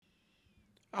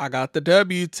I got the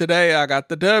W today. I got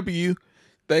the W.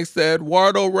 Thanks to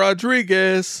Eduardo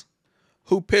Rodriguez,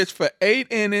 who pitched for 8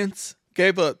 innings,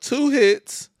 gave up 2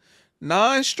 hits,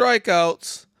 9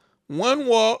 strikeouts, 1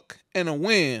 walk, and a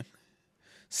win.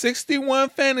 61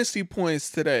 fantasy points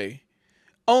today.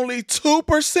 Only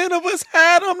 2% of us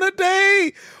had him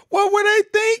today. What were they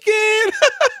thinking?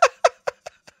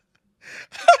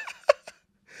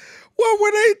 What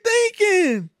were they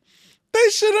thinking? They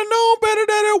should have known better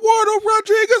that Eduardo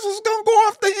Rodriguez was going to go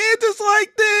off the hinges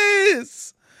like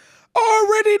this.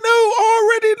 Already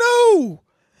knew.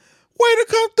 Way to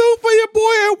come through for your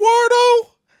boy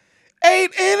Eduardo.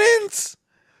 8 innings.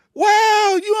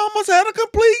 Wow, you almost had a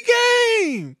complete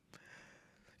game.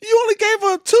 You only gave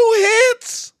up 2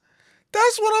 hits.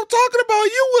 That's what I'm talking about.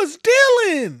 You was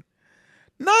dealing.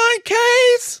 9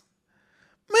 Ks.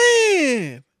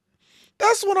 Man,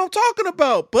 that's what I'm talking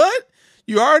about. But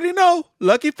you already know.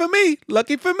 Lucky for me.